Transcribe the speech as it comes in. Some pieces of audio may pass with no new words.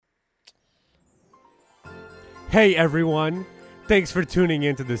Hey everyone, thanks for tuning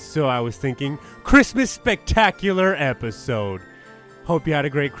into the So I Was Thinking Christmas Spectacular episode. Hope you had a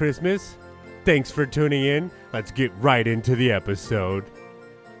great Christmas. Thanks for tuning in. Let's get right into the episode.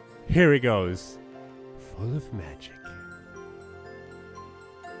 Here it goes. Full of magic.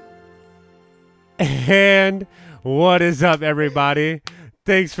 And what is up, everybody?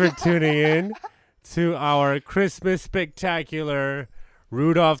 Thanks for tuning in to our Christmas Spectacular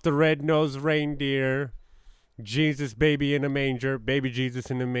Rudolph the Red-Nosed Reindeer Jesus Baby in a Manger, Baby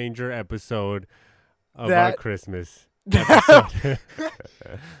Jesus in a Manger episode of our Christmas episode.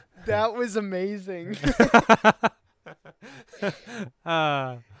 That was amazing.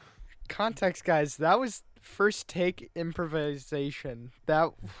 Context, guys. That was first take improvisation. They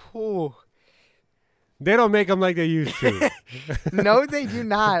don't make them like they used to. No, they do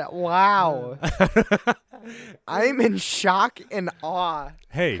not. Wow. I'm in shock and awe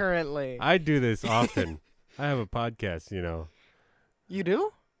currently. I do this often. I have a podcast, you know. You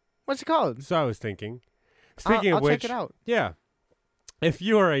do? What's it called? So I was thinking. Speaking of which, check it out. Yeah. If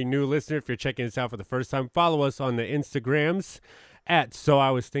you are a new listener, if you're checking us out for the first time, follow us on the Instagrams at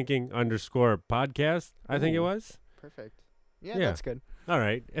 @SoIWasThinking_podcast. I think it was. Perfect. Yeah, that's good. All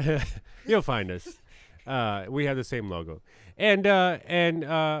right. You'll find us. We have the same logo. And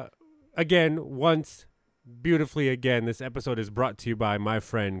again, once beautifully again, this episode is brought to you by my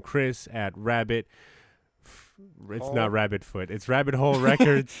friend Chris at Rabbit. It's not Rabbit Foot. It's Rabbit Hole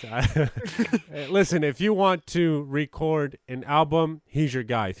Records. Listen, if you want to record an album, he's your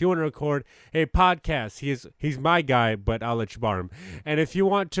guy. If you want to record a podcast, he's my guy, but I'll let you borrow him. And if you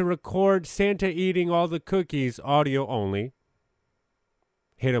want to record Santa eating all the cookies, audio only,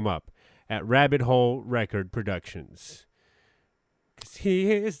 hit him up at Rabbit Hole Record Productions. 'Cause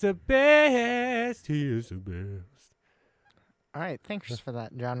he is the best. He is the best. All right, thanks for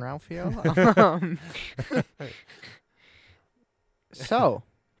that, John Ralphio. So,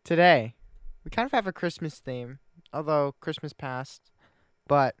 today, we kind of have a Christmas theme, although Christmas passed,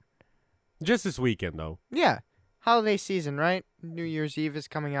 but... Just this weekend, though. Yeah, holiday season, right? New Year's Eve is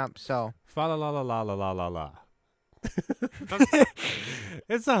coming up, so... Fa la la la la la la la la.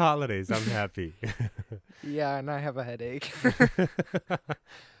 It's the holidays, I'm happy. Yeah, and I have a headache.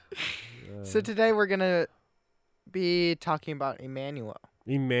 So today we're going to be talking about Emmanuel.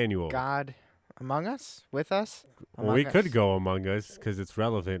 God among us? With us? We could go among us because it's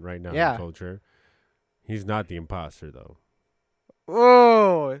relevant right now in the culture. He's not the imposter, though.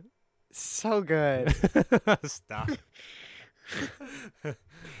 Oh, so good. Stop.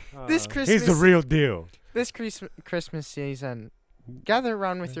 This Christmas, he's the real deal. This Christmas season, gather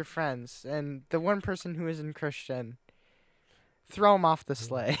around with your friends, and the one person who isn't Christian, throw him off the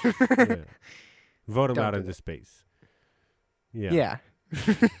sleigh. Yeah. Vote him out into space. Yeah.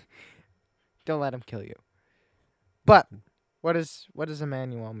 Don't let him kill you. But what does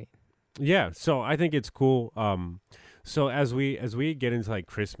Emmanuel mean? Yeah, so I think it's cool. So as we get into like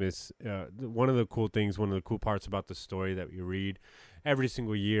Christmas, one of the cool parts about the story that we read every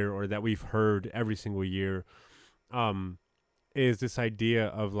single year, or that we've heard every single year, is this idea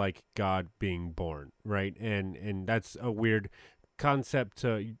of like God being born, right? And that's a weird concept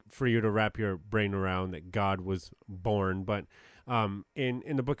for you to wrap your brain around, that God was born. But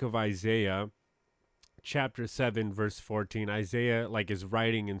in the book of Isaiah, chapter 7, verse 14, Isaiah like is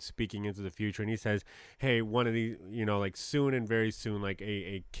writing and speaking into the future, and he says, hey, one of these, like soon and very soon, like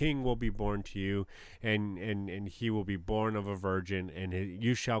a king will be born to you, and he will be born of a virgin, and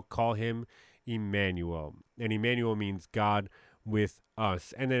you shall call him Emmanuel. And Emmanuel means God with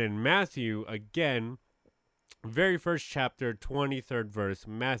us. And then in Matthew, again, very first chapter, 23rd verse,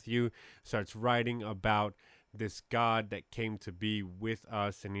 Matthew starts writing about this God that came to be with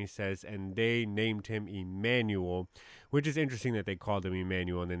us, and he says, and they named him Emmanuel, which is interesting that they called him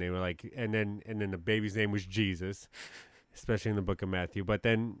Emmanuel, and then they were like, and then the baby's name was Jesus, especially in the book of Matthew. But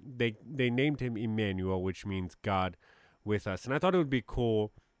then they named him Emmanuel, which means God with us. And I thought it would be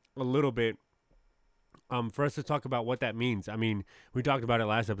cool a little bit for us to talk about what that means. I mean, we talked about it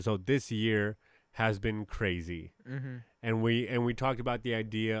last episode. This year has been crazy. Mm-hmm. And we talked about the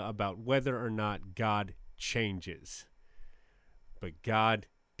idea about whether or not God changes. But God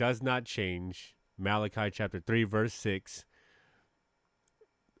does not change. Malachi chapter 3 verse 6.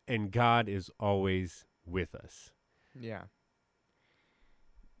 And God is always with us. Yeah.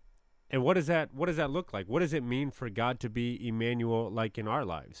 And what does that look like? What does it mean for God to be Emmanuel like in our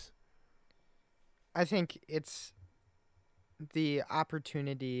lives? I think it's the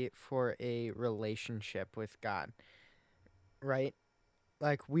opportunity for a relationship with God, right?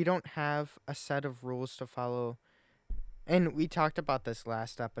 Like, we don't have a set of rules to follow, and we talked about this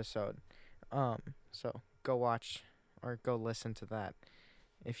last episode. So go watch or go listen to that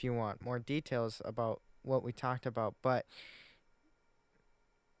if you want more details about what we talked about. But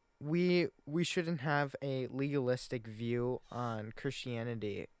we shouldn't have a legalistic view on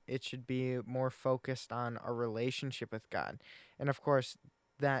Christianity. It should be more focused on a relationship with God. And of course,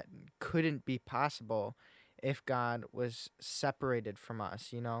 that couldn't be possible if God was separated from us,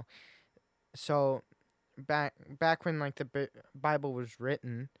 you know. So back when like the Bible was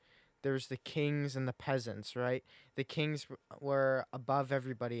written, there was the kings and the peasants, right? The kings were above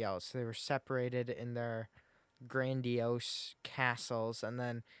everybody else. They were separated in their grandiose castles, and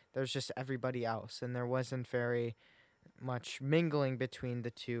then there's just everybody else, and there wasn't very much mingling between the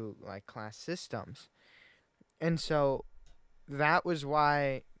two like class systems. And so that was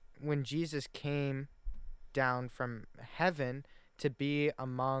why when Jesus came down from heaven to be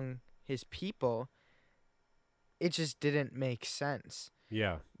among his people, it just didn't make sense.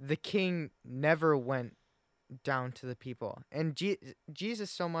 Yeah. The king never went down to the people, and Jesus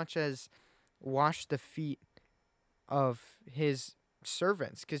so much as washed the feet of his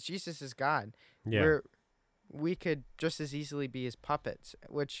servants, because Jesus is God. Yeah. We could just as easily be his puppets,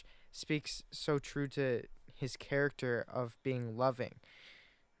 which speaks so true to his character of being loving.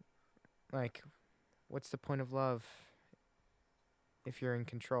 Like, what's the point of love if you're in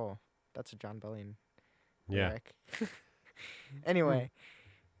control? That's a John Bellion Yeah. lyric. Anyway,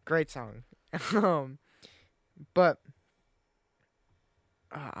 great song. But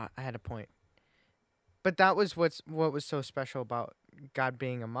I had a point. But that was what was so special about God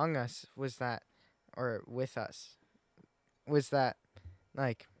being among us, was that, or with us, was that,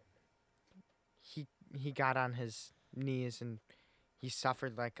 like, he got on his knees and he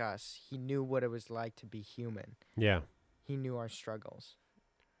suffered like us. He knew what it was like to be human. Yeah. He knew our struggles,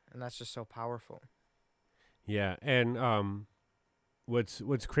 and that's just so powerful. Yeah. And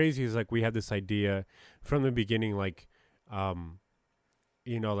what's crazy is like we had this idea from the beginning, like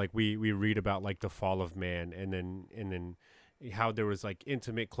like we read about like the fall of man, and then how there was like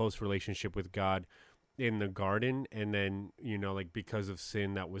intimate close relationship with God in the garden, and then like because of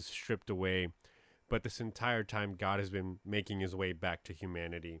sin that was stripped away. But this entire time God has been making his way back to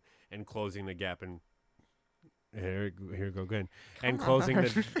humanity and closing the gap, and here we go again, and closing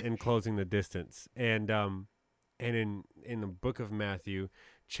the distance. And in the book of Matthew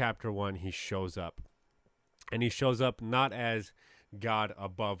chapter 1, he shows up, and he shows up not as God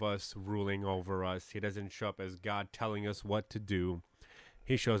above us, ruling over us. He doesn't show up as God telling us what to do.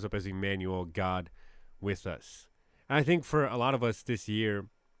 He shows up as Emmanuel, God with us. And I think for a lot of us this year,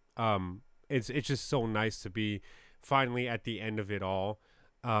 it's just so nice to be finally at the end of it all,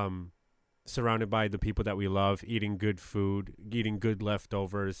 surrounded by the people that we love, eating good food, eating good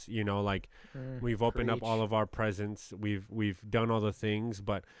leftovers. We've opened up all of our presents. We've done all the things,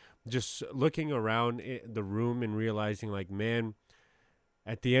 but just looking around the room and realizing, like, man,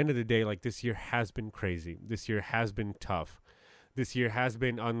 at the end of the day, like, this year has been crazy. This year has been tough. This year has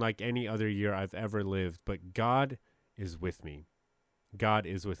been unlike any other year I've ever lived, but God is with me. God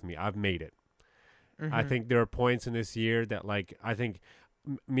is with me. I've made it. Mm-hmm. I think there are points in this year that, like, I think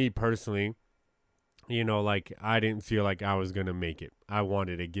me personally, like, I didn't feel like I was going to make it. I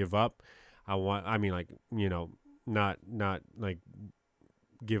wanted to give up. Not like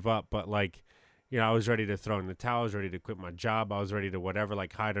give up, but like, I was ready to throw in the towel. I was ready to quit my job. I was ready to whatever,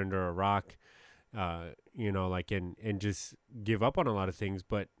 like hide under a rock, like, and just give up on a lot of things.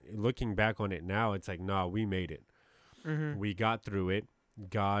 But looking back on it now, it's like, no, we made it. Mm-hmm. We got through it.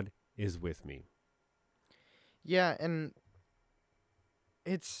 God is with me. Yeah, and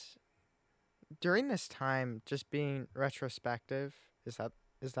it's during this time, just being retrospective. Is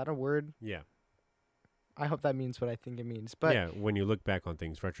that a word? Yeah. I hope that means what I think it means. But yeah, when you look back on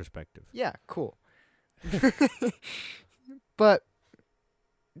things, retrospective. Yeah, cool. But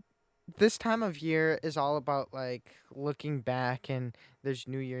this time of year is all about like looking back, and there's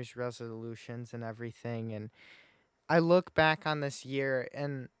New Year's resolutions and everything, and I look back on this year,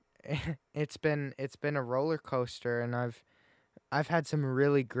 and it's been a roller coaster, and I've had some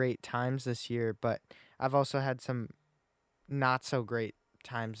really great times this year, but I've also had some not so great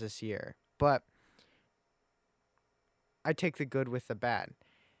times this year. But I take the good with the bad,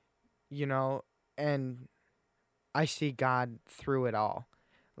 and I see God through it all.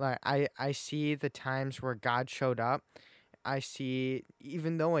 Like I see the times where God showed up. I see,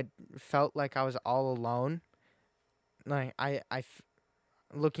 even though it felt like I was all alone, like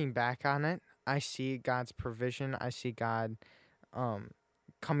looking back on it, I see God's provision. I see God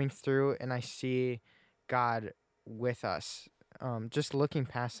coming through, and I see God with us. Just looking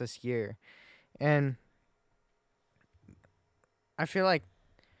past this year. And I feel like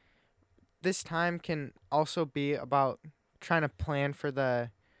this time can also be about trying to plan for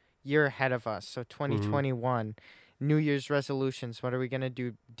the year ahead of us. So Mm-hmm. 2021, New Year's resolutions. What are we going to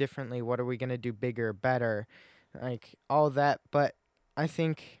do differently? What are we going to do bigger, better? Like all that. But I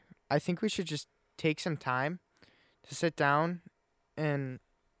think I think we should just take some time to sit down and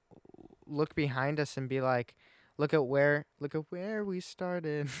look behind us and be like, look at where we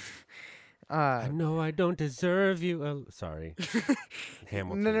started. I uh know I don't deserve you. Sorry, no,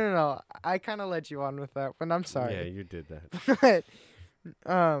 Hamilton. no, no. I kind of led you on with that, but I'm Yeah, sorry. you did that.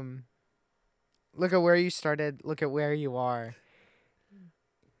 But um look at where you started, look at where you are.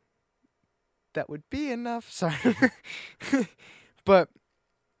 That would be enough. Sorry. But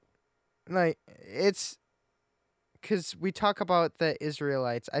like it's cuz we talk about the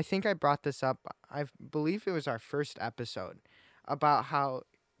Israelites. I think I brought this up. I believe it was our first episode about how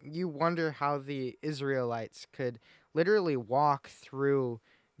you wonder how the Israelites could literally walk through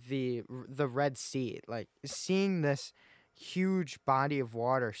the Red Sea, like seeing this huge body of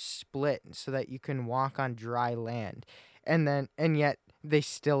water split so that you can walk on dry land. And yet they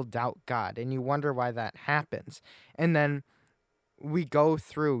still doubt God, and you wonder why that happens. And then we go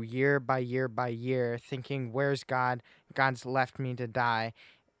through year by year by year thinking, where's God? God's left me to die,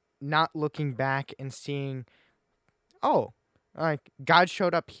 not looking back and seeing, oh, like God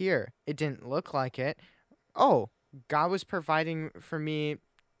showed up here. It didn't look like it. Oh, God was providing for me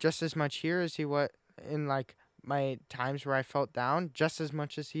just as much here as he was in like my times where I felt down, just as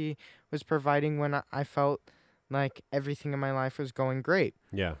much as he was providing when I felt like everything in my life was going great.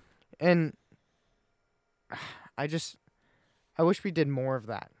 Yeah. And I just I wish we did more of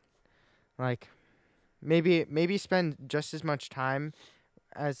that. Like maybe spend just as much time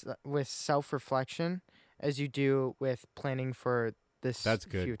as with self-reflection as you do with planning for this That's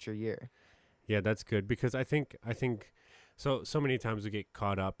good. future year. Yeah, that's good because I think so many times we get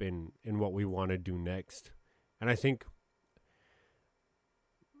caught up in what we want to do next. And I think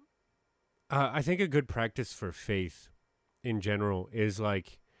a good practice for faith in general is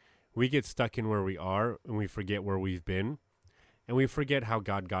like we get stuck in where we are and we forget where we've been and we forget how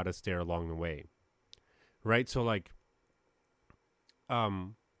God got us there along the way. Right? So like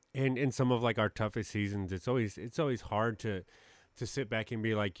in some of like our toughest seasons, it's always hard to sit back and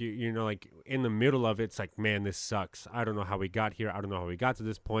be like you know like in the middle of it, it's like, man, this sucks. I don't know how we got here. I don't know how we got to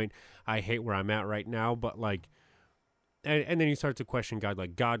this point. I hate where I'm at right now. But like, and then you start to question God,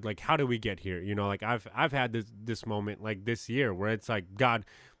 like how did we get here? You know, like I've had this moment like this year where it's like, God,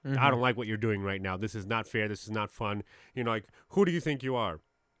 I Mm-hmm. don't like what you're doing right now. This is not fair. This is not fun. You know, like, who do you think you are?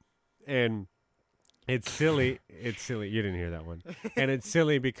 And it's silly. It's silly. You didn't hear that one. And it's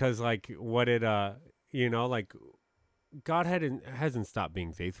silly because like what it like God hasn't stopped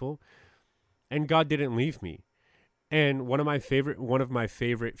being faithful, and God didn't leave me. And one of my favorite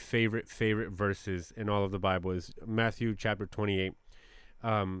verses in all of the Bible is Matthew chapter 28,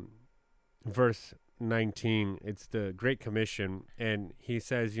 um, verse 19. It's the Great Commission, and he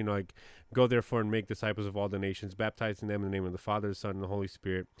says, you know, like, go therefore and make disciples of all the nations, baptizing them in the name of the Father, the Son, and the Holy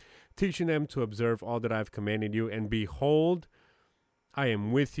Spirit, teaching them to observe all that I have commanded you. And behold, I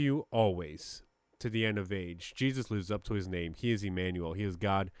am with you always to the end of age. Jesus lives up to his name. He is Emmanuel. He is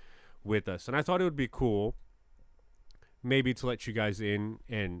God with us. And I thought it would be cool maybe to let you guys in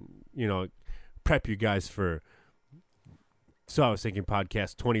and, you know, prep you guys for So I Was Thinking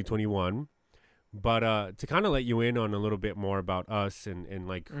Podcast 2021. But to kind of let you in on a little bit more about us and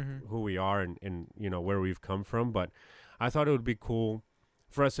like Mm-hmm. who we are and, you know, where we've come from. But I thought it would be cool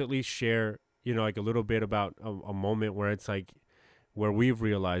for us to at least share, you know, like a little bit about a moment where it's like, where we've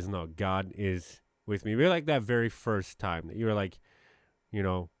realized, no, God is with me. We're like that very first time that you were like, you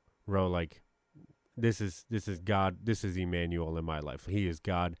know, Ro, like, this is God, this is Emmanuel in my life. He is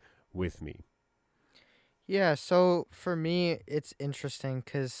God with me. Yeah, so for me, it's interesting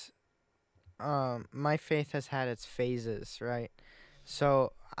because my faith has had its phases, right?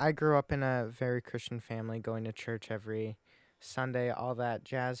 So I grew up in a very Christian family, going to church every Sunday, all that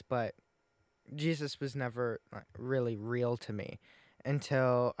jazz, but Jesus was never like, really real to me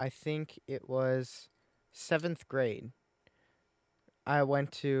until I think it was seventh grade. I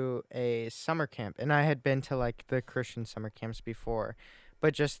went to a summer camp, and I had been to like the Christian summer camps before,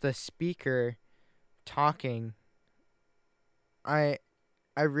 but just the speaker talking, I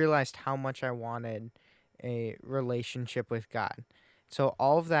I realized how much I wanted a relationship with God. So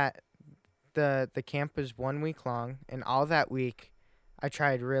all of that, the camp was 1 week long, and all that week, I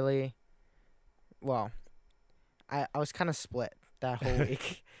tried really well. I was kind of split that whole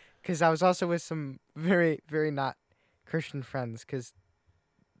week because I was also with some very not Christian friends because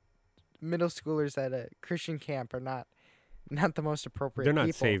middle schoolers at a Christian camp are not not the most appropriate They're not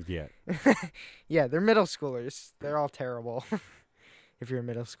people. saved yet. Yeah, they're middle schoolers. They're all terrible. If you're in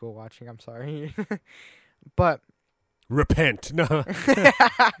middle school watching, I'm sorry. But Repent. No.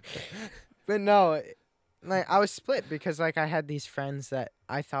 but no, like I was split because like I had these friends that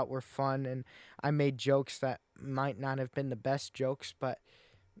I thought were fun and I made jokes that might not have been the best jokes, but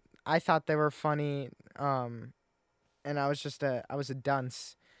I thought they were funny. And I was a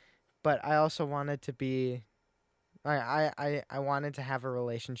dunce, but I also wanted to be I wanted to have a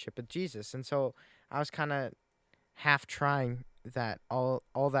relationship with Jesus. And so I was kind of half trying that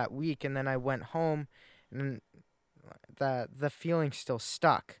all that week, and then I went home and the feeling still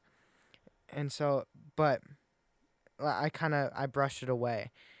stuck. And so but I brushed it away.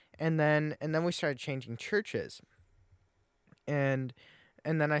 And then we started changing churches. And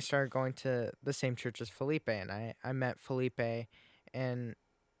and then I started going to the same church as Felipe, and I met Felipe and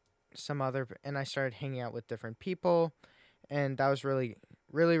and I started hanging out with different people, and that was really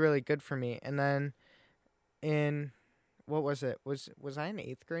really really good for me. And then in what was it? Was I in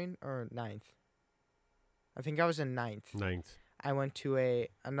 8th grade or ninth? I think I was in ninth. Ninth. I went to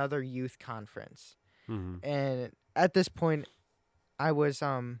another youth conference. Mm-hmm. And at this point I was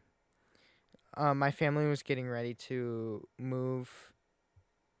my family was getting ready to move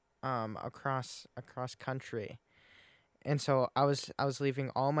across country. And so I was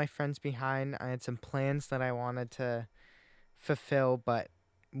leaving all my friends behind. I had some plans that I wanted to fulfill, but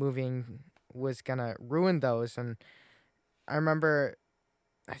moving was gonna ruin those. And I remember,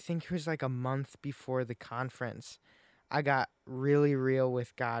 I think it was like a month before the conference, I got really real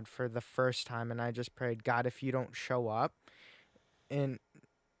with God for the first time, and I just prayed, God, if you don't show up, and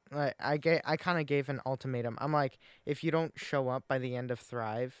like I kind of gave an ultimatum. I'm like, if you don't show up by the end of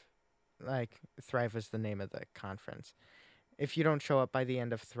Thrive, like Thrive was the name of the conference. If you don't show up by the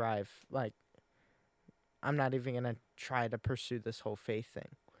end of Thrive, like I'm not even gonna try to pursue this whole faith thing.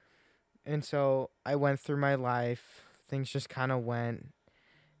 And so I went through my life. Things just kind of went.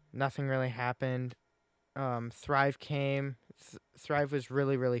 Nothing really happened. Thrive came. Thrive was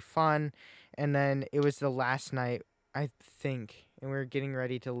really, really fun. And then it was the last night, I think, and we were getting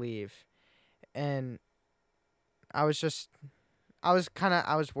ready to leave. And I was just, I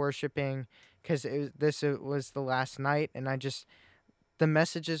was worshiping because it was the last night. And the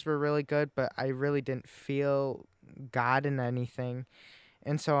messages were really good, but I really didn't feel God in anything.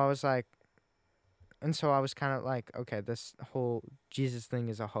 And so I was like, kind of like, okay, this whole Jesus thing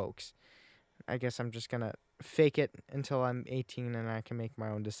is a hoax. I guess I'm just going to fake it until I'm 18 and I can make my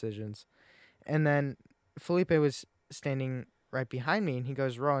own decisions. And then Felipe was standing right behind me and he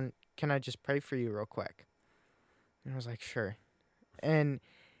goes, Rowan, can I just pray for you real quick? And I was like, sure. And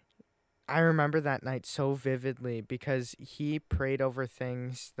I remember that night so vividly because he prayed over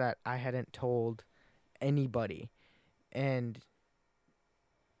things that I hadn't told anybody. And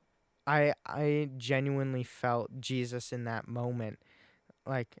I genuinely felt Jesus in that moment.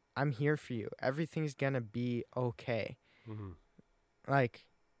 Like, I'm here for you. Everything's going to be okay. Mm-hmm. Like,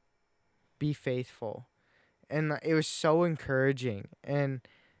 be faithful. And it was so encouraging. And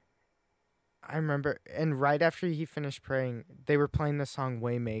I remember, and right after he finished praying, they were playing the song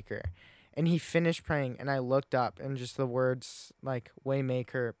Waymaker. And he finished praying, and I looked up, and just the words like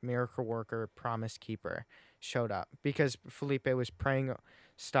Waymaker, Miracle Worker, Promise Keeper showed up. Because Felipe was praying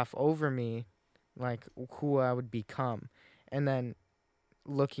stuff over me, like who I would become. And then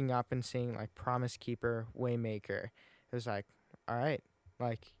looking up and seeing like Promise Keeper, Waymaker, it was like, all right,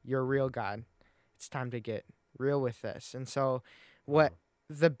 like you're a real God. It's time to get real with this. And so what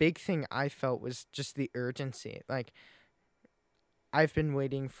the big thing I felt was just the urgency. Like I've been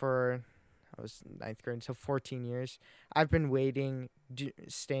waiting for, I was ninth grade, so 14 years. I've been waiting,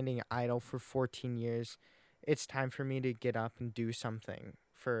 standing idle for 14 years. It's time for me to get up and do something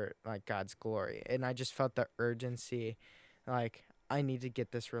for like God's glory. And I just felt the urgency, like I need to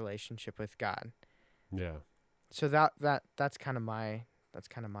get this relationship with God. Yeah. So that's kind of my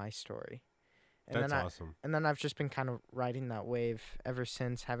story. And That's awesome. And then I've just been kind of riding that wave ever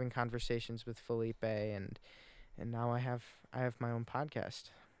since, having conversations with Felipe, and now I have my own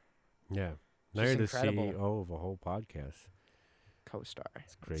podcast. Yeah. Now you're the CEO of a whole podcast. Co-star.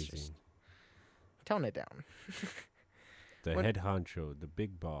 It's crazy. Just tone it down. The head honcho, the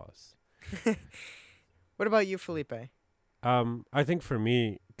big boss. What about you, Felipe? I think for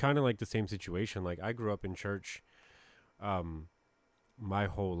me, kind of like the same situation. Like I grew up in church, my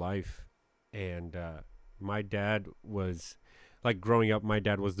whole life, and my dad was, like growing up, my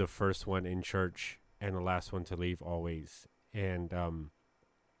dad was the first one in church and the last one to leave always. And I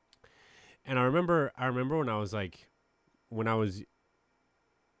remember when I was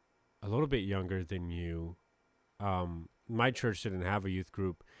a little bit younger than you, my church didn't have a youth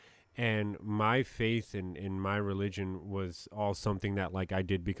group, and my faith in my religion was all something that like I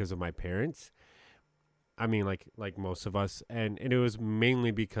did because of my parents. I mean, like most of us, and it was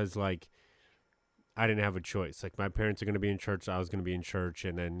mainly because like I didn't have a choice. Like my parents are going to be in church, so I was going to be in church,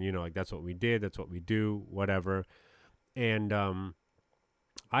 and then like that's what we did, that's what we do, whatever. And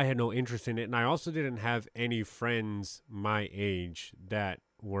I had no interest in it, and I also didn't have any friends my age that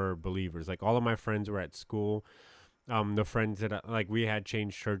were believers. Like all of my friends were at school. The friends that like we had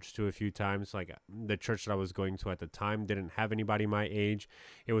changed church to a few times. Like the church that I was going to at the time didn't have anybody my age.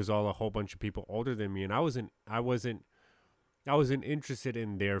 It was all a whole bunch of people older than me, and I wasn't interested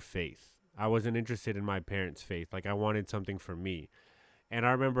in their faith. I wasn't interested in my parents' faith. Like I wanted something for me. And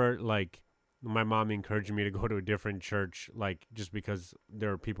I remember like my mom encouraging me to go to a different church, like just because there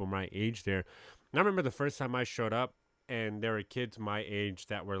were people my age there. And I remember the first time I showed up and there were kids my age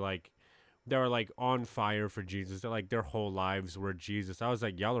that were like on fire for Jesus. They're like their whole lives were Jesus. I was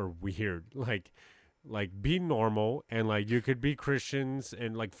like, y'all are weird. Like be normal, and like you could be Christians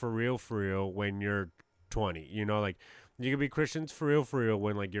and like for real when you're 20, like you could be Christians for real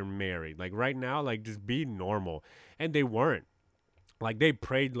when like you're married. Like right now, like just be normal. And they weren't. Like they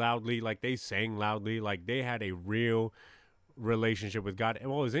prayed loudly, like they sang loudly, like they had a real relationship with God.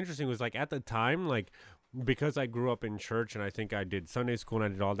 And what was interesting was like at the time, like because I grew up in church and I think I did Sunday school and I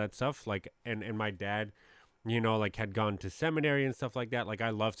did all that stuff, like and my dad, like had gone to seminary and stuff like that. Like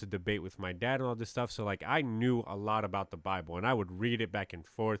I love to debate with my dad and all this stuff. So like I knew a lot about the Bible and I would read it back and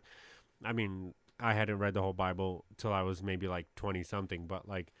forth. I mean, I hadn't read the whole Bible till I was maybe like 20 something, but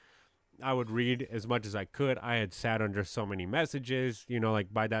like I would read as much as I could. I had sat under so many messages,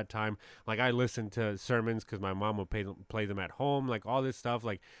 like by that time, like I listened to sermons because my mom would play them at home, like all this stuff.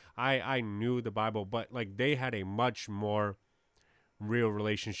 Like I knew the Bible, but like they had a much more real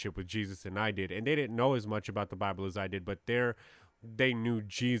relationship with Jesus than I did. And they didn't know as much about the Bible as I did, but they knew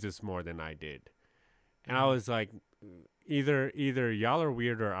Jesus more than I did. And I was like, either y'all are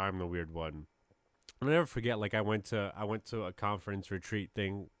weird or I'm the weird one. I'll never forget, like I went to a conference retreat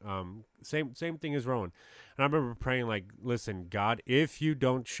thing, same thing as Rowan, and I remember praying like, listen, God, if you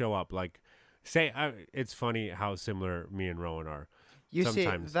don't show up, like, it's funny how similar me and Rowan are. You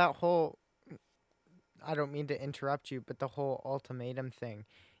sometimes. See that whole, I don't mean to interrupt you, but the whole ultimatum thing,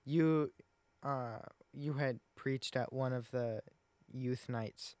 you had preached at one of the youth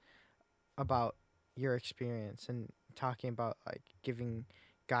nights about your experience and talking about like giving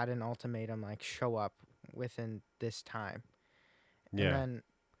God an ultimatum, like show up within this time. Yeah. And then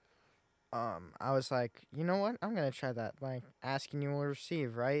I was like, you know what? I'm gonna try that. Like asking you will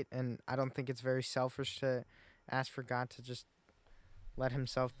receive, right? And I don't think it's very selfish to ask for God to just let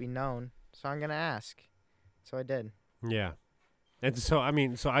himself be known. So I'm gonna ask. So I did. Yeah. And so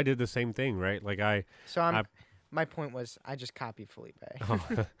I did the same thing, right? Like my point was I just copied Felipe.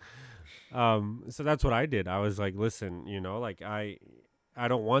 So that's what I did. I was like, listen, like I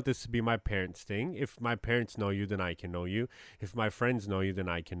don't want this to be my parents' thing. If my parents know you, then I can know you. If my friends know you, then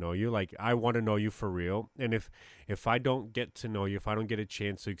I can know you. Like I want to know you for real. And if I don't get to know you, if I don't get a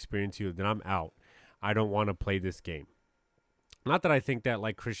chance to experience you, then I'm out. I don't want to play this game. Not that I think that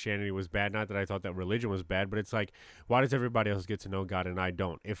like Christianity was bad, not that I thought that religion was bad, but it's like, why does everybody else get to know God and I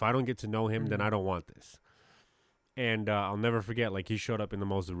don't? If I don't get to know him, then I don't want this. And I'll never forget, like he showed up in the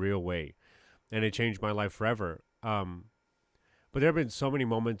most real way, and it changed my life forever. But there have been so many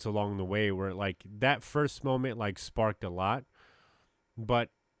moments along the way where like that first moment like sparked a lot. But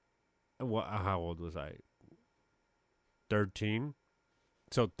how old was I? 13.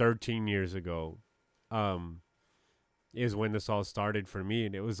 So 13 years ago is when this all started for me.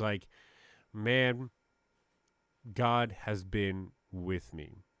 And it was like, man, God has been with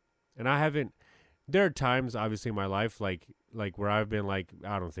me. And there are times obviously in my life like where I've been like,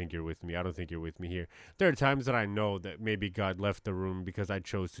 I don't think you're with me. I don't think you're with me here. There are times that I know that maybe God left the room because I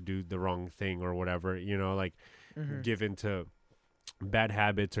chose to do the wrong thing or whatever, like given to bad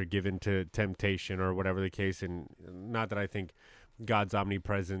habits or given to temptation or whatever the case. And not that I think God's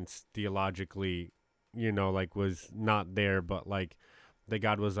omnipresence theologically, like was not there, but like that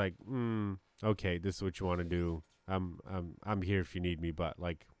God was like, okay, this is what you want to do. I'm here if you need me, but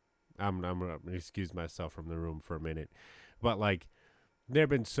like, I'm gonna excuse myself from the room for a minute. But like there have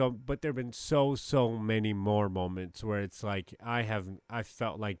been so many more moments where it's like I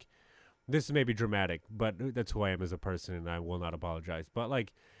felt like, this is maybe dramatic, but that's who I am as a person and I will not apologize. But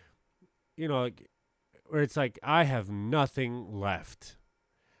like, like where it's like I have nothing left.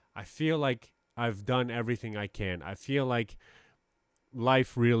 I feel like I've done everything I can. I feel like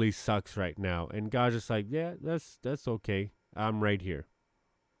life really sucks right now. And God's just like, yeah, that's okay. I'm right here.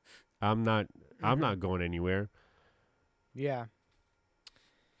 I'm not going anywhere. Yeah.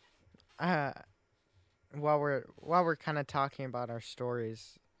 Uh, while we're kind of talking about our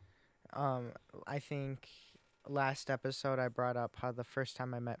stories, um, I think last episode I brought up how the first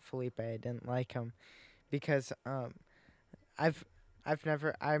time I met Felipe, I didn't like him because I've I've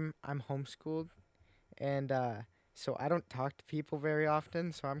never I'm homeschooled and so I don't talk to people very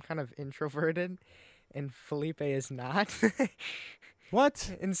often, so I'm kind of introverted, and Felipe is not.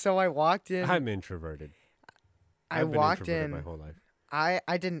 What? And so I walked in. I'm introverted. I I've been walked introverted my in. whole life.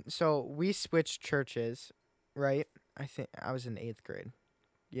 I didn't. So we switched churches, right? I think I was in 8th grade.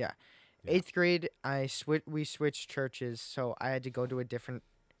 Yeah, Yeah. 8th grade. We switched churches, so I had to go to a different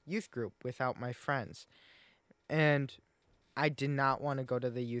youth group without my friends, and I did not want to go to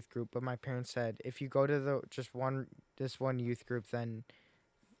the youth group. But my parents said, if you go to the just one this one youth group, then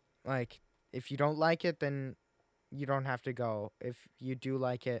like if you don't like it, then you don't have to go. If you do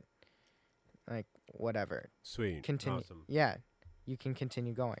like it, like whatever, Sweet. continue. Awesome. Yeah, you can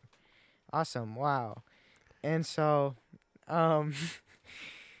continue going. Awesome. Wow. And so, um,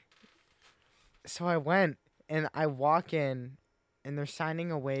 so I went and I walk in, and they're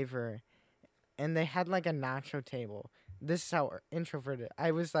signing a waiver, and they had like a nacho table. This is how introverted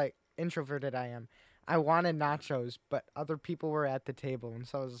I was. Like introverted I am. I wanted nachos, but other people were at the table, and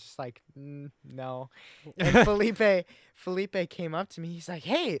so I was just like, no. And Felipe came up to me. He's like,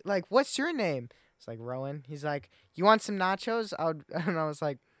 "Hey, like, what's your name?" It's like Rowan. He's like, "You want some nachos?" And I was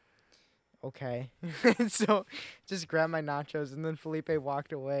like, "Okay." And so, just grabbed my nachos, and then Felipe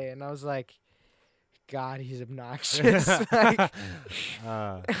walked away, and I was like, "God, he's obnoxious." Like,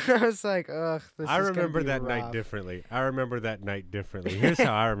 Uh, I was like, "Ugh, this I is gonna remember be that night rough." differently. Here's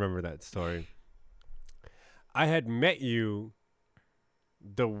how I remember that story. I had met you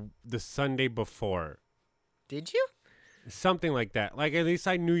the Sunday before, Did you? something like that. Like at least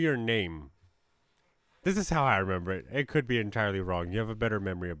I knew your name. This is how I remember it. It could be entirely wrong. You have a better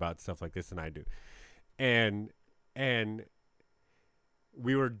memory about stuff like this than I do. And and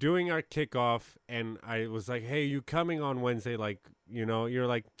we were doing our kickoff, and I was like, "Hey, you coming on Wednesday?" Like, you're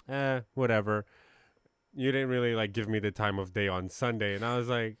like, whatever. You didn't really like give me the time of day on Sunday, and I was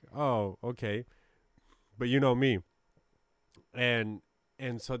like, "Oh, okay." But you know me, and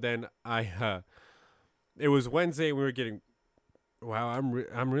so then it was Wednesday. We were getting. Wow,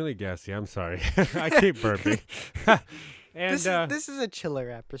 I'm really gassy. I'm sorry. I keep burping. And This is a chiller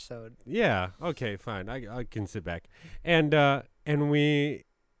episode. yeah, okay, fine. I can sit back. And I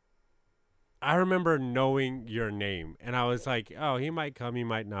remember knowing your name, and I was like, "Oh, he might come, he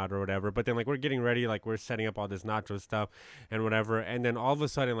might not, or whatever." But then, like, we're getting ready, like, we're setting up all this nacho stuff and whatever, and then all of a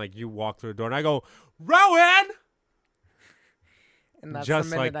sudden, like, you walk through the door, and I go, "Rowan!" And that's Just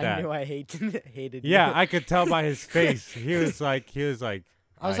the like minute that. I knew I hated you. Yeah, I could tell by his face. He was like, I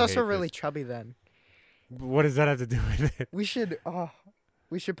was "I also hate really this." chubby then. What does that have to do with it? We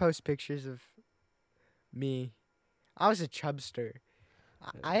should post pictures of me. I was a chubster.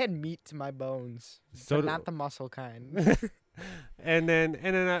 I had meat to my bones, So but do- not the muscle kind. and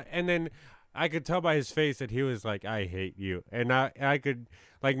then I could tell by his face that he was like, "I hate you," and I could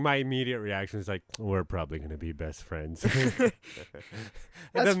like my immediate reaction is like, "We're probably gonna be best friends." And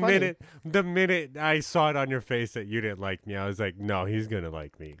That's funny. the minute I saw it on your face that you didn't like me, I was like, "No, he's gonna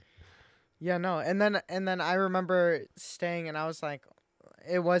like me." Yeah, no. And then I remember staying, and I was like,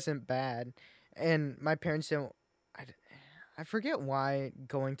 it wasn't bad, and my parents didn't. I forget why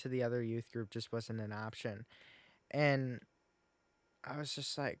going to the other youth group just wasn't an option, and I was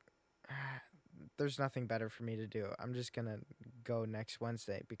just like, there's nothing better for me to do. I'm just gonna go next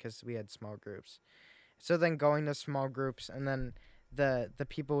Wednesday because we had small groups. So then going to small groups, and then the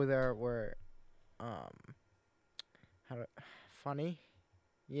people there were, um, how do, funny,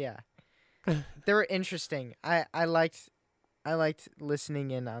 yeah, they were interesting. I liked listening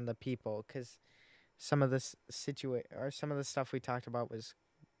in on the people because some of this or some of the stuff we talked about was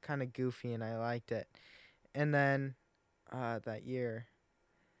kind of goofy, and I liked it. And then, that year,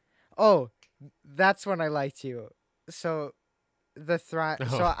 oh, that's when I liked you. So the Thrive.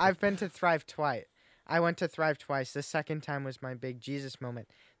 So Oh. I've been to Thrive twice. I went to Thrive twice. The second time was my big Jesus moment.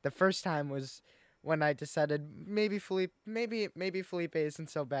 The first time was when I decided maybe Felipe isn't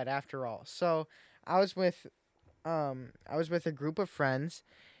so bad after all. So I was with a group of friends,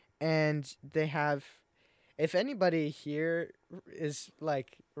 and they have, if anybody here is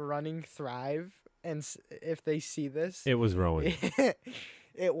like running Thrive, and if they see this, It was Rowan.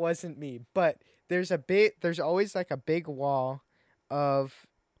 it wasn't me. But there's always like a big wall of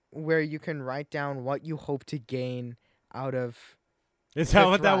where you can write down what you hope to gain out of Is to that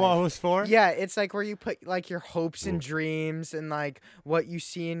what that thrive. wall was for? Yeah, it's like where you put like your hopes and Ooh. dreams and like what you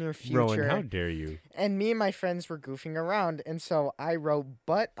see in your Rowan, how future. dare you? And me and my friends were goofing around, and so I wrote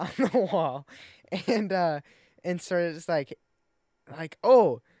 "butt" on the wall, and so it's like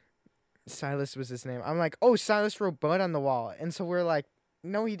oh, Silas was his name. I'm like, oh, Silas wrote "butt" on the wall, and so we're like,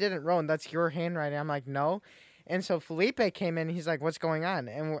 no, he didn't, Rowan. That's your handwriting. I'm like, no, and so Felipe came in. He's like, what's going on?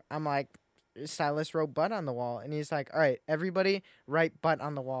 And I'm like, Silas wrote "butt" on the wall, and he's like, all right, everybody write "butt"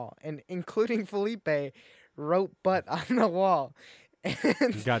 on the wall, and including Felipe wrote "butt" on the wall.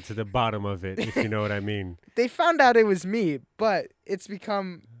 And Got to the bottom of it, if you know what I mean. they found out it was me, but it's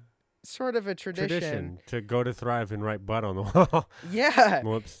become sort of a tradition. To go to Thrive and write butt on the wall. Yeah.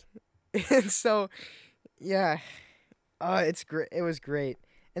 Whoops. And so, yeah. It's great. It was great.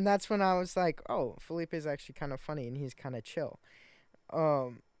 And that's when I was like, oh, Felipe is actually kind of funny and he's kind of chill.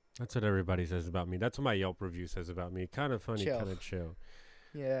 That's what everybody says about me. That's what my Yelp review says about me. Kind of funny, Chill. kind of chill.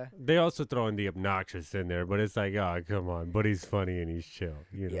 Yeah. They also throw in the obnoxious in there, but it's like, oh, come on. But he's funny and he's chill.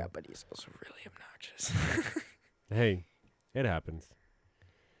 You know? Yeah, but he's also really obnoxious. Hey, it happens.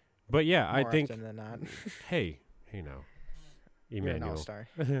 But yeah, I More think. often than not. Hey now, You're an Emmanuel. all-star.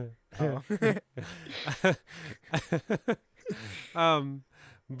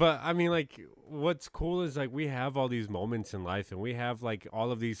 But I mean, like, what's cool is like we have all these moments in life, and we have like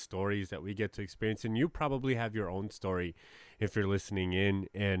all of these stories that we get to experience, and you probably have your own story if you're listening in,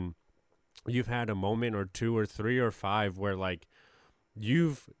 and you've had a moment or two or three or five where like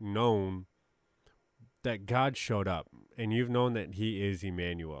you've known that God showed up, and you've known that He is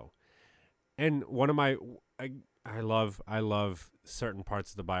Emmanuel. And one of my, I love certain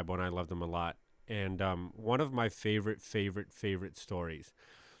parts of the Bible, and I love them a lot. And one of my favorite stories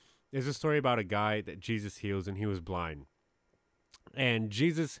is a story about a guy that Jesus heals, and he was blind. And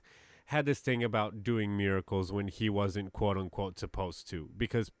Jesus had this thing about doing miracles when he wasn't quote unquote supposed to,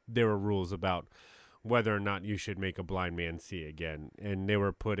 because there were rules about whether or not you should make a blind man see again. And they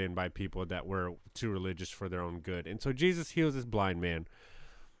were put in by people that were too religious for their own good. And so Jesus heals this blind man.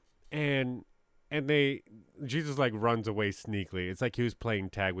 And Jesus like runs away sneakily. It's like he was playing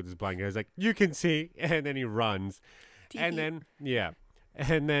tag with this blind guy. He's like, you can see. And then he runs. And then, yeah.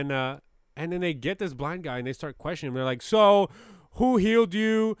 And then they get this blind guy and they start questioning him. They're like, so who healed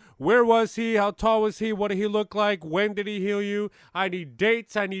you? Where was he? How tall was he? What did he look like? When did he heal you? I need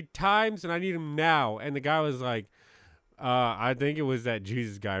dates. I need times. And I need him now. And the guy was like, I think it was that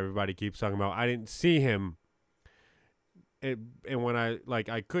Jesus guy everybody keeps talking about. I didn't see him. And when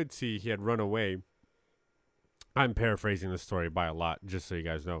I could see he had run away. I'm paraphrasing the story by a lot, just so you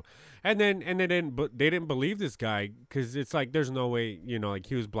guys know. And they didn't believe this guy because it's like there's no way, like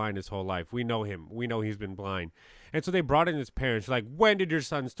he was blind his whole life. We know him. We know he's been blind. And so they brought in his parents, like, when did your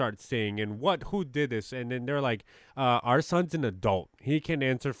son start seeing and who did this? And then they're like, our son's an adult. He can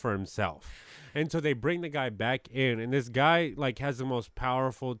answer for himself. And so they bring the guy back in, and this guy like has the most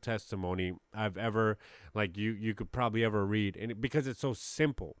powerful testimony I've ever, like you could probably ever read, and because it's so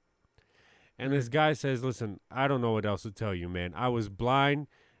simple. And this guy says, listen, I don't know what else to tell you, man. I was blind,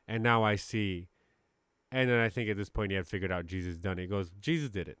 and now I see. And then I think at this point he had figured out Jesus done it. He goes,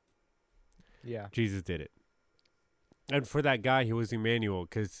 Jesus did it. Yeah. Jesus did it. And for that guy, he was Emmanuel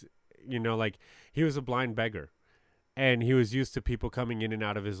because, like he was a blind beggar. And he was used to people coming in and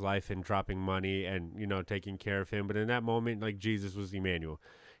out of his life and dropping money and, taking care of him. But in that moment, like Jesus was Emmanuel.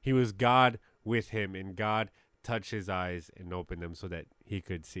 He was God with him, and God touched his eyes and opened them so that he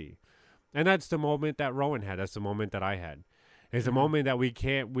could see. And that's the moment that Rowan had. That's the moment that I had. It's a moment that we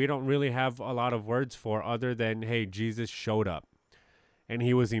don't really have a lot of words for other than, hey, Jesus showed up and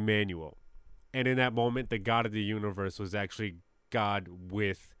he was Emmanuel. And in that moment, the God of the universe was actually God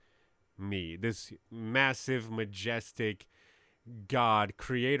with me. This massive, majestic God,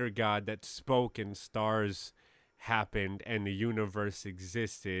 creator God that spoke and stars happened and the universe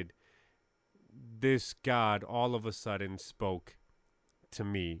existed. This God all of a sudden spoke to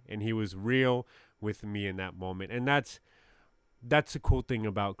me, and he was real with me in that moment. And that's the cool thing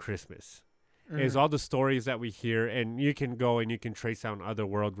about Christmas is all the stories that we hear, and you can go and you can trace out other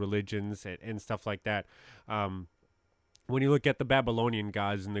world religions and stuff like that. When you look at the Babylonian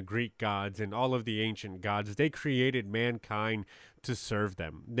gods and the Greek gods and all of the ancient gods, they created mankind to serve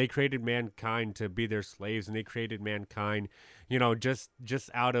them. They created mankind to be their slaves, and they created mankind, just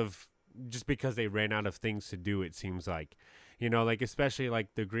because they ran out of things to do, it seems like. Like especially like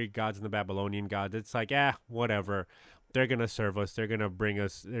the Greek gods and the Babylonian gods, it's like, whatever. They're going to serve us. They're going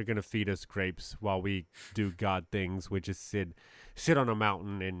to feed us grapes while we do God things, which is sit on a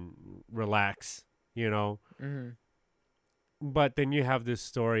mountain and relax, But then you have this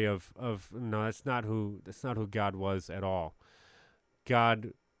story of no, that's not who God was at all.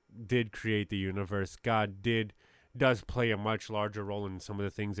 God did create the universe. Does play a much larger role in some of the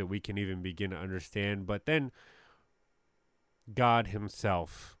things that we can even begin to understand. But then God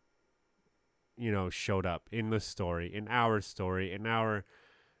himself, showed up in the story, in our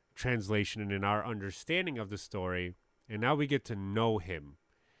translation, and in our understanding of the story. And now we get to know him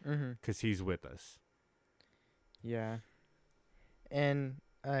Mhm. because he's with us. Yeah. And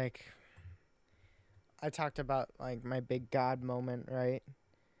like I talked about like my big God moment, right?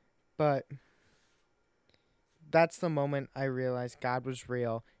 But that's the moment I realized God was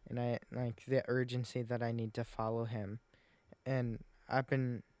real and I like the urgency that I need to follow him. And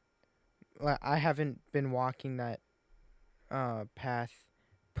I haven't been walking that path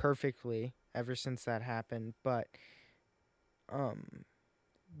perfectly ever since that happened, but um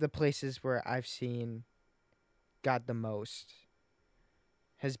the places where I've seen God the most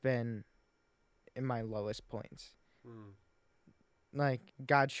has been in my lowest points. Mm. Like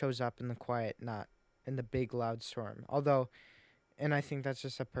God shows up in the quiet, not in the big loud storm. Although, and I think that's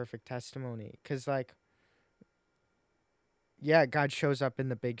just a perfect testimony cuz like yeah, God shows up in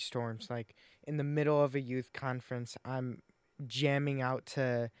the big storms. Like in the middle of a youth conference, I'm jamming out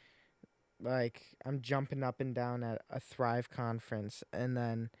to like I'm jumping up and down at a Thrive conference and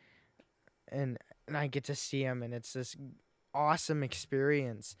then and and I get to see him and it's this awesome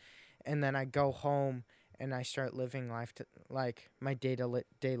experience. And then I go home and I start living life to like my day to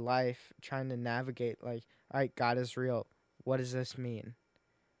day life trying to navigate like all right, God is real. What does this mean?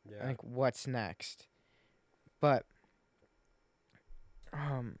 Yeah. Like what's next? But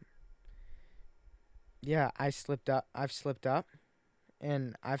um yeah, I've slipped up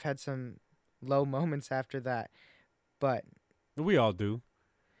and I've had some low moments after that. But We all do.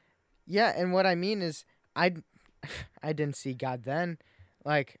 yeah, and what I mean is I I didn't see God then.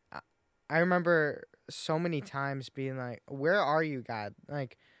 Like I remember so many times being like, "Where are you, God?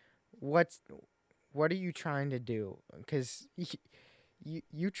 Like what's what are you trying to do? Cuz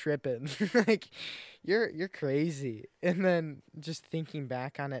you tripping. Like you're crazy." And then just thinking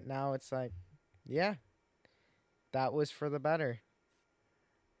back on it now, it's like, yeah, that was for the better.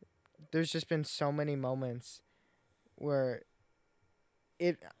 There's just been so many moments where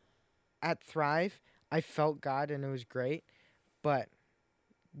it at Thrive, I felt God and it was great, but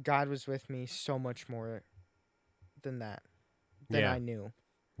God was with me so much more than that, than Yeah. I knew.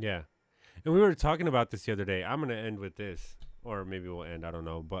 Yeah. And we were talking about this the other day. I'm going to end with this, or maybe we'll end. I don't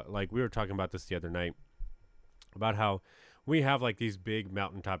know. But like we were talking about this the other night about how we have like these big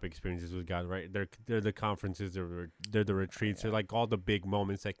mountaintop experiences with God, right? They're the conferences, they're the retreats, they're like all the big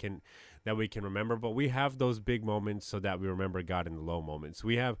moments that we can remember. But we have those big moments so that we remember God in the low moments.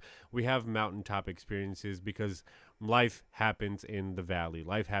 We have mountaintop experiences because life happens in the valley,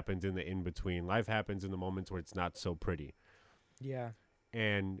 life happens in the in between, life happens in the moments where it's not so pretty, Yeah.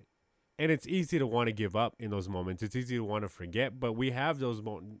 and it's easy to want to give up in those moments. It's easy to want to forget, but we have those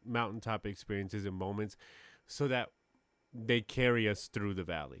mountaintop experiences and moments so that they carry us through the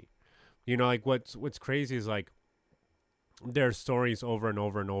valley. Like what's crazy is like there are stories over and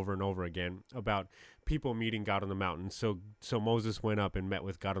over and over and over again about people meeting God on the mountain. So Moses went up and met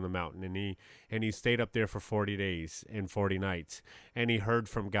with God on the mountain, and he stayed up there for 40 days and 40 nights, and he heard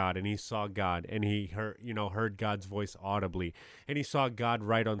from God, and he saw God, and he heard God's voice audibly, and he saw God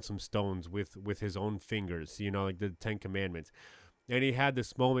write on some stones with his own fingers, like the 10 commandments. And he had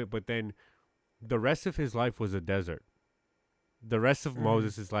this moment, but then the rest of his life was a desert. The rest of Mm-hmm.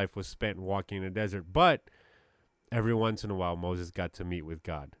 Moses' life was spent walking in a desert, but every once in a while Moses got to meet with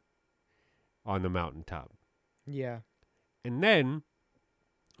God on the mountaintop. Yeah. And then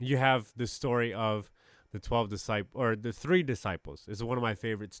you have the story of the 12 disciples, or the 3 disciples. This is one of my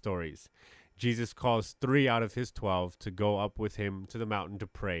favorite stories. Jesus calls 3 out of his 12 to go up with him to the mountain to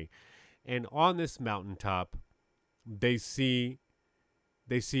pray. And on this mountaintop, they see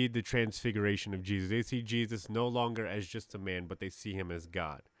the transfiguration of Jesus. They see Jesus no longer as just a man, but they see him as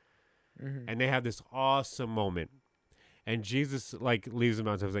God. Mm-hmm. And they have this awesome moment. And Jesus like leaves them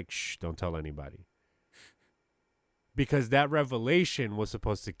out and was like, shh, don't tell anybody. Because that revelation was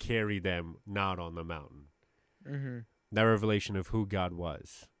supposed to carry them not on the mountain. Mm-hmm. That revelation of who God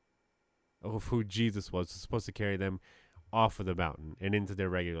was, of who Jesus was supposed to carry them off of the mountain and into their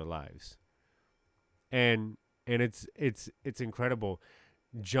regular lives. And it's incredible.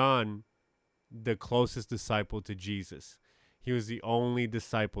 John, the closest disciple to Jesus, he was the only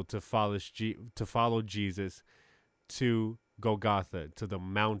disciple to follow Jesus to Golgotha, to the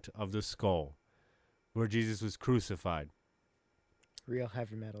Mount of the Skull, where Jesus was crucified. Real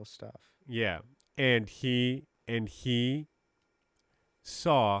heavy metal stuff. Yeah, and he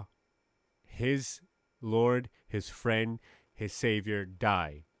saw his Lord, his friend, his Savior,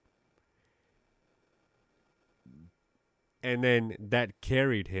 die. And then that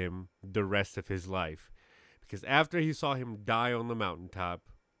carried him the rest of his life. Because after he saw him die on the mountaintop,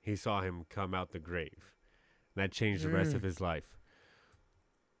 he saw him come out the grave. And that changed the rest of his life.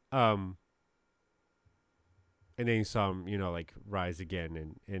 And then he saw him, like rise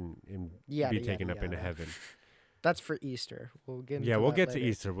again and be taken up into heaven. That's for Easter. We'll get into Yeah, we'll that get later. to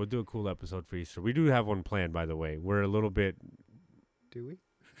Easter. We'll do a cool episode for Easter. We do have one planned, by the way. We're a little bit... Do we?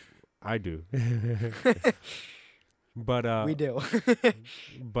 I do. But we do.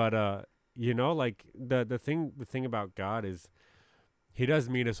 But like the thing about God is he does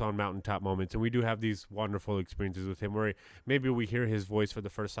meet us on mountaintop moments, and we do have these wonderful experiences with him where maybe we hear his voice for the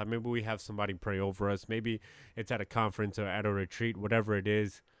first time, maybe we have somebody pray over us, maybe it's at a conference or at a retreat, whatever it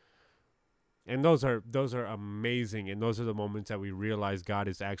is. And those are amazing, and those are the moments that we realize God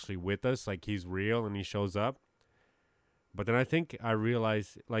is actually with us, like he's real and he shows up. But then I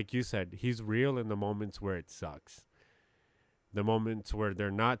realize, like you said, he's real in the moments where it sucks. The moments where they're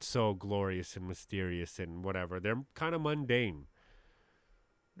not so glorious and mysterious and whatever. They're kind of mundane.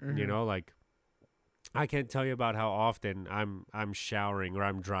 Mm-hmm. Like I can't tell you about how often I'm showering or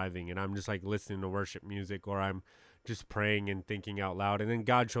I'm driving and I'm just like listening to worship music, or I'm just praying and thinking out loud, and then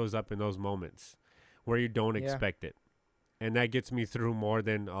God shows up in those moments where you don't expect it. And that gets me through more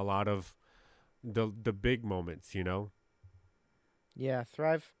than a lot of the big moments, Yeah,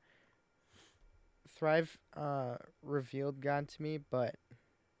 Thrive revealed God to me, but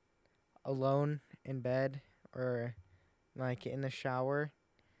alone in bed or like in the shower,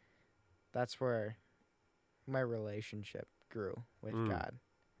 that's where my relationship grew with God.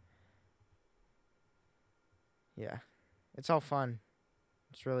 Yeah. It's all fun.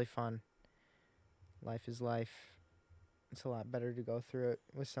 It's really fun. Life is life. It's a lot better to go through it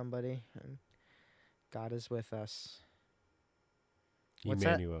with somebody, and God is with us. What's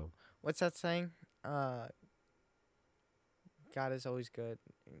that? Emmanuel. What's that saying? God is always good.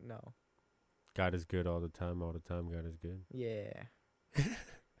 No. God is good all the time God is good. Yeah.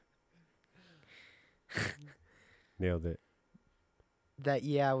 Nailed it. That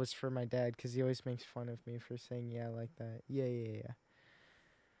was for my dad, because he always makes fun of me for saying yeah like that. Yeah.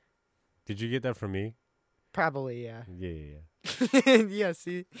 Did you get that from me? Probably, yeah. Yeah. Yeah,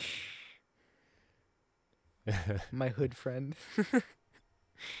 see? My hood friend.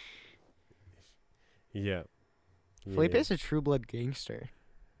 Yeah. Felipe's a true blood gangster.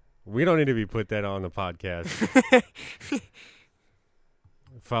 We don't need to be put that on the podcast.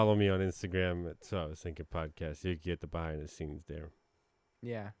 Follow me on Instagram at So I Was Thinking Podcast. You get the behind the scenes there.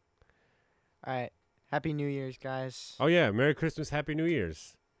 Yeah. All right. Happy New Year's, guys. Oh, yeah. Merry Christmas. Happy New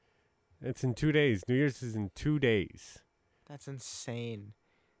Year's. It's in 2 days. New Year's is in 2 days. That's insane.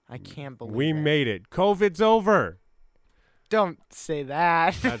 I can't believe we it. made it. COVID's over. Don't say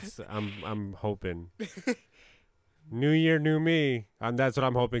that. I'm hoping. New year, new me. That's what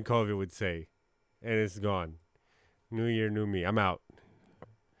I'm hoping COVID would say. And it's gone. New year, new me. I'm out.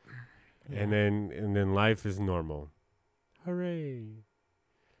 Yeah. And then life is normal. Hooray.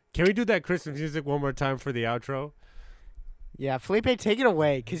 Can we do that Christmas music one more time for the outro? Yeah, Felipe, take it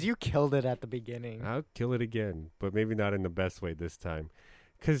away, because you killed it at the beginning. I'll kill it again, but maybe not in the best way this time.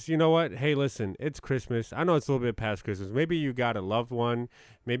 Because you know what? Hey, listen, it's Christmas. I know it's a little bit past Christmas. Maybe you got a loved one.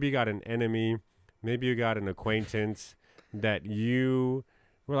 Maybe you got an enemy. Maybe you got an acquaintance that you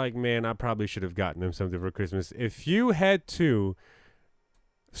were like, man, I probably should have gotten them something for Christmas. If you head to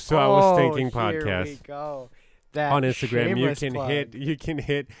So I Was Thinking Podcast. Here we go. On Instagram, plug. you can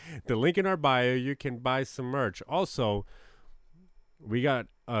hit the link in our bio. You can buy some merch. Also, we got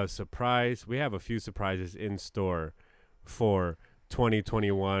a surprise. We have a few surprises in store for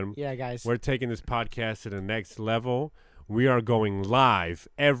 2021. Yeah, guys. We're taking this podcast to the next level. We are going live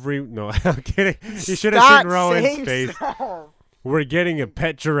No, I'm kidding. You should have seen Rowan's face. So. We're getting a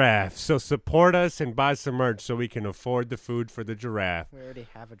pet giraffe. So support us and buy some merch so we can afford the food for the giraffe. We already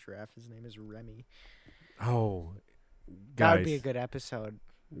have a giraffe. His name is Remy. Oh, guys. That would be a good episode.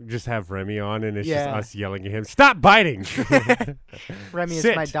 Just have Remy on, and it's just us yelling at him. Stop biting! Remy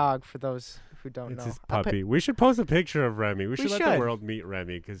is my dog, for those who don't know. It's his puppy. We should post a picture of Remy. We should let should. the world meet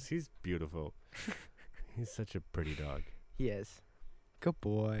Remy, because he's beautiful. He's such a pretty dog. He is. Good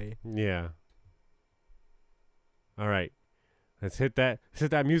boy. Yeah. All right. Let's hit that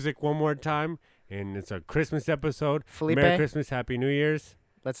music one more time, and it's a Christmas episode. Felipe, Merry Christmas, Happy New Year's.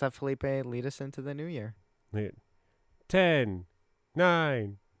 Let's have Felipe lead us into the new year. 10,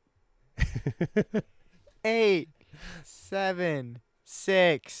 9, 8, 7,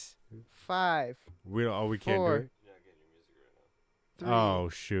 6, 5. We can't do 4, it. 3, Oh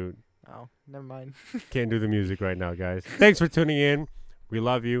shoot. Oh, never mind. Can't do the music right now, guys. Thanks for tuning in. We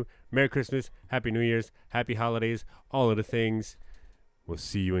love you. Merry Christmas, Happy New Year's, Happy Holidays, all of the things. We'll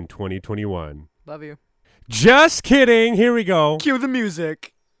see you in 2021. Love you. Just kidding. Here we go. Cue the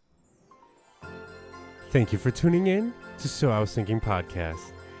music. Thank you for tuning in to So I Was Thinking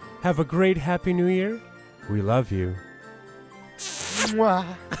podcast. Have a great Happy New Year. We love you. Mwah.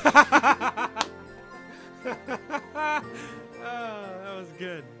 Oh, that was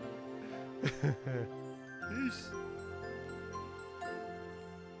good. Peace.